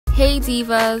Hey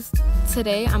divas!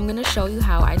 Today I'm going to show you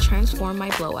how I transform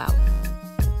my blowout.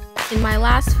 In my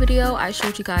last video I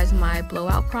showed you guys my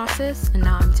blowout process, and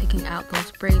now I'm taking out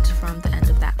those braids from the end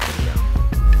of that video.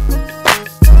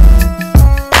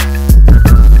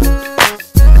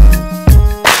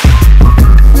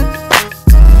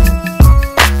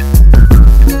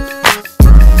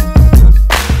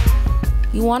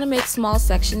 You want to make small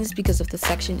sections because if the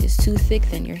section is too thick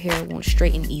then your hair won't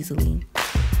straighten easily.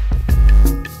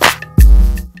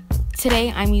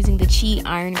 Today I'm using the Chi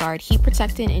Iron Guard heat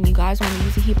protectant, and you guys want to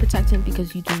use a heat protectant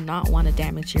because you do not want to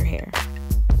damage your hair.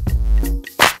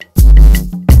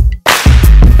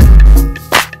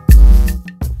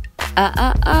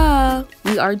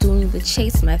 We are doing the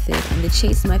chase method, and the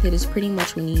chase method is pretty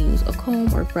much when you use a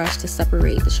comb or brush to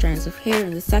separate the strands of hair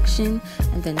in the section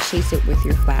and then chase it with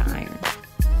your flat iron.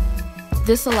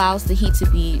 This allows the heat to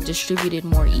be distributed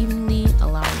more evenly,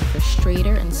 allowing for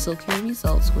straighter and silkier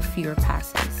results with fewer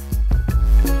passes.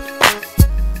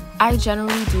 I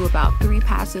generally do about 3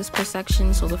 passes per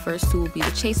section, so the first 2 will be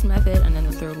the chase method, and then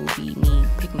the third will be me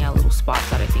picking out little spots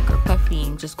that I think are puffy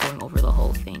and just going over the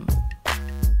whole thing.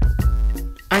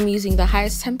 I'm using the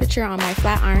highest temperature on my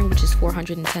flat iron, which is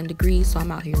 410 degrees, so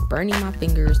I'm out here burning my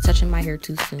fingers, touching my hair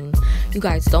too soon. You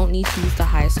guys don't need to use the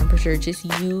highest temperature, just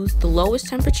use the lowest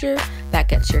temperature that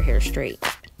gets your hair straight.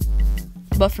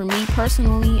 But for me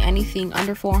personally, anything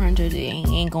under 400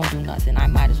 ain't gonna do nothing. I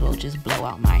might as well just blow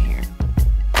out my hair.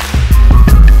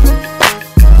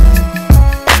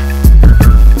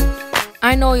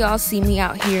 I know y'all see me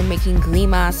out here making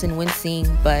grimace and wincing,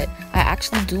 but I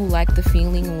actually do like the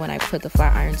feeling when I put the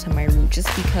flat iron to my root,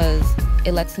 just because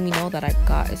it lets me know that I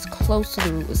got as close to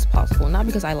the root as possible. Not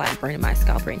because I like burning my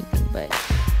scalp or anything, but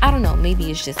I don't know, maybe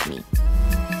it's just me.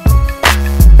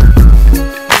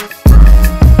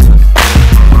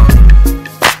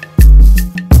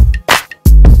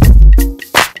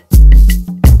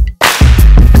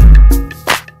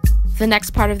 The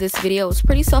next part of this video is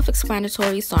pretty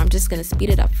self-explanatory, so I'm just going to speed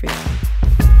it up for y'all.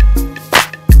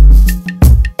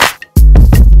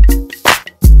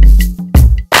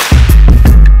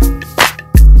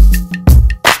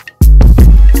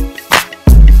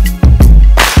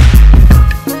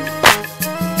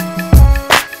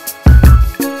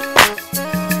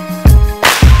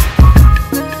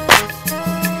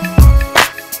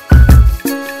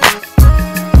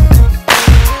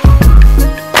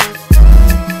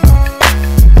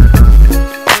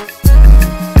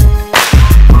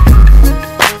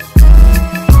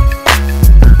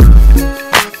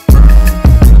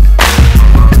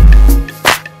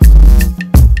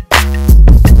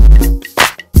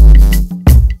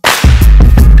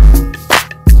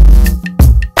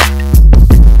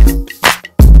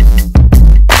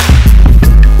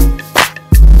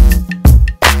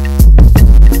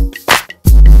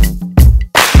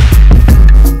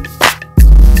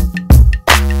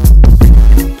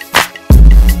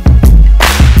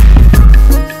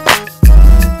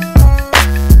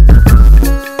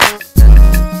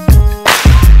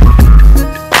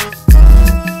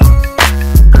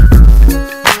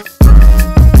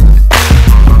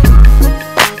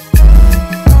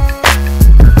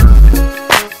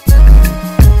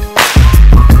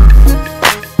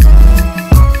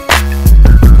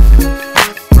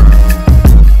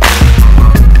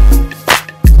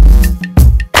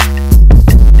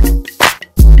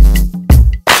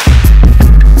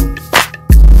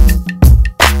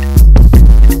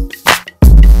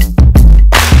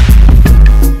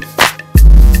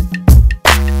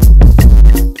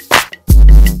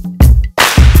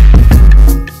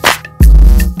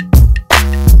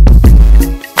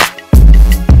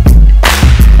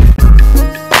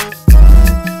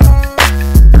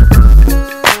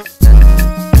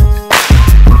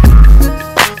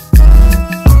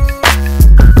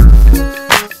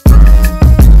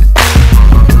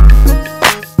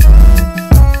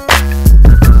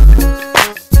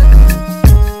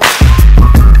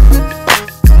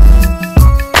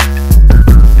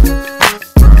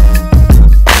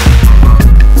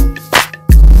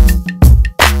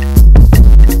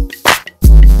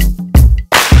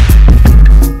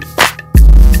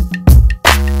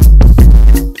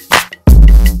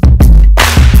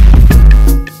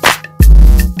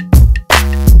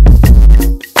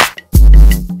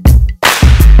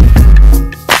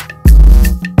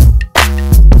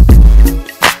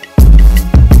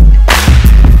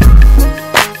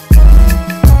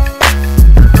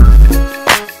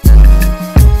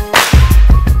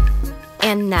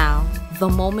 The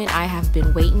moment I have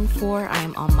been waiting for, I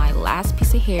am on my last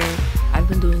piece of hair. I've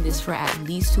been doing this for at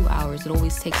least 2 hours. It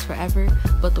always takes forever,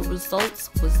 but the results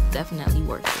was definitely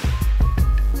worth it.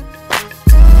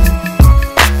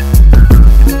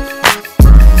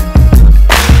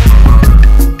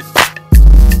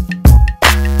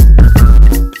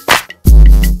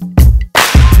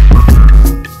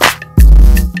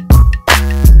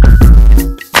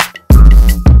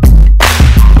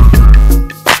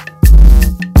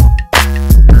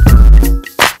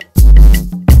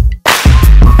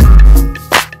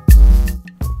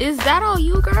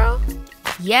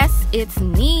 it's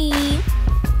me.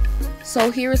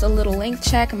 So here's a little length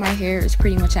check. My hair is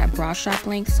pretty much at bra strap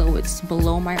length, so it's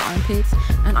below my armpits,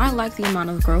 and I like the amount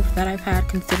of growth that I've had,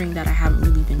 considering that I haven't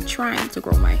really been trying to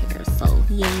grow my hair, so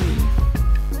yay.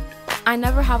 I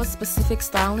never have a specific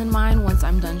style in mind once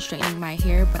I'm done straightening my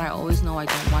hair, but I always know I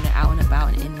don't want it out and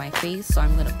about and in my face, so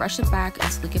I'm gonna brush it back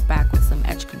and slick it back with some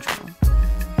edge control.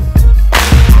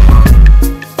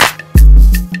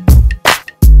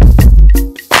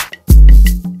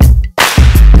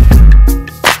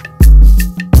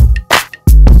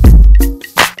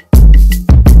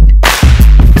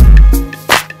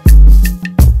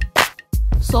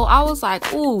 So I was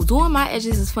like, ooh, doing my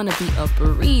edges is gonna be a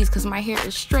breeze because my hair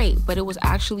is straight, but it was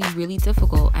actually really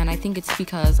difficult, and I think it's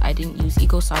because I didn't use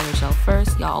Eco Styler Gel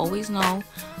first. Y'all always know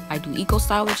I do Eco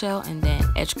Styler Gel and then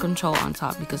edge control on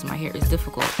top because my hair is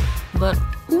difficult. But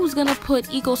who's gonna put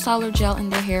Eco Styler Gel in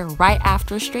their hair right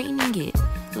after straightening it?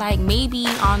 Like maybe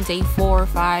on day 4 or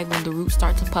 5 when the roots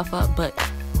start to puff up, but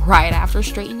right after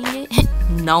straightening it?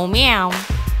 No ma'am.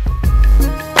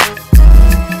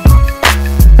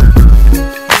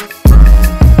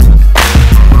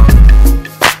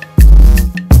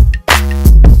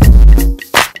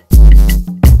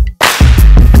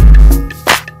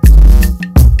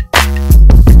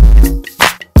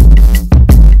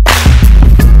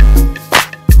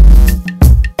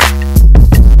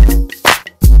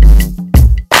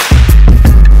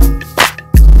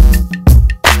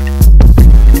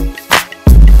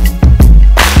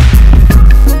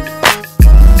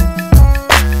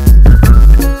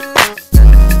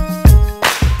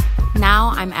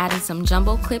 I'm adding some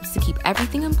jumbo clips to keep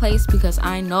everything in place because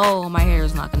I know my hair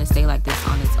is not going to stay like this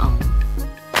on its own.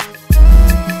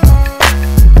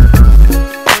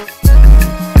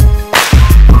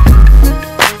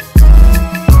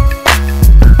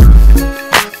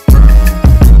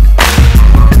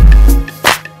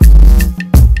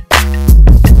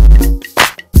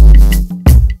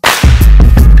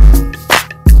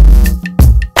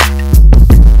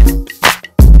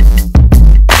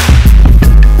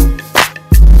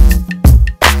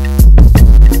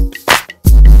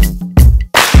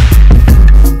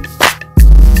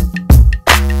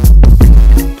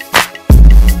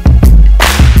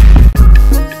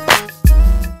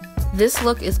 This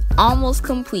look is almost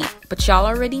complete, but y'all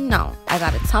already know I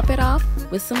gotta top it off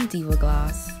with some Diva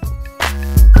gloss.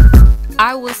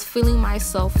 I was feeling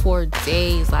myself for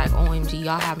days, like OMG,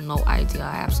 y'all have no idea.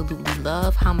 I absolutely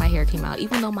love how my hair came out,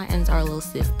 even though my ends are a little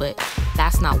stiff, but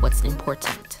that's not what's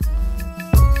important.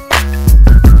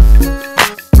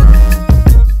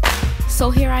 So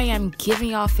here I am giving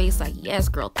y'all face like, yes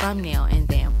girl, thumbnail, and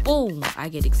then boom, I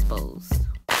get exposed.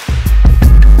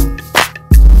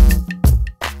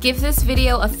 Give this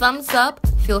video a thumbs up,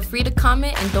 feel free to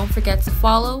comment, and don't forget to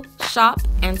follow, shop,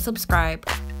 and subscribe.